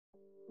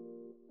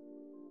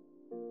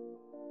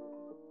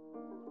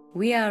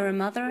We are a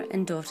mother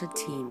and daughter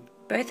team.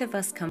 Both of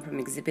us come from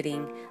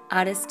exhibiting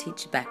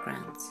artist-teacher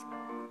backgrounds.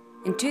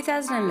 In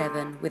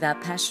 2011, with our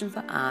passion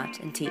for art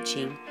and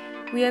teaching,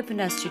 we opened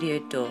our studio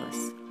doors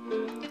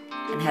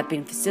and have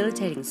been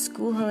facilitating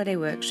school holiday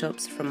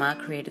workshops from our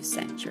creative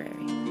sanctuary.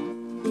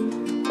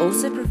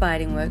 Also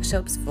providing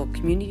workshops for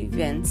community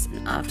events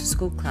and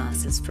after-school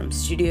classes from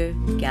studio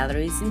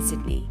galleries in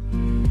Sydney.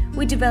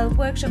 We develop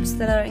workshops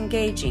that are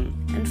engaging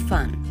and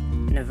fun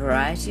in a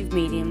variety of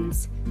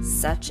mediums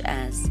such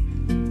as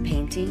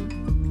painting,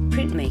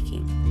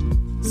 printmaking,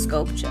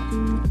 sculpture,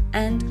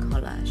 and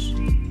collage.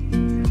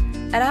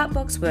 At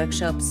Artbox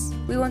Workshops,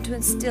 we want to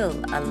instill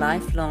a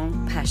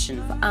lifelong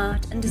passion for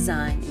art and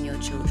design in your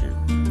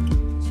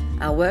children.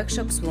 Our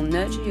workshops will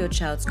nurture your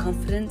child's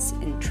confidence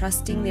in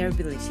trusting their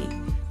ability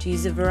to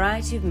use a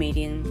variety of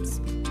mediums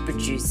to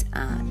produce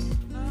art.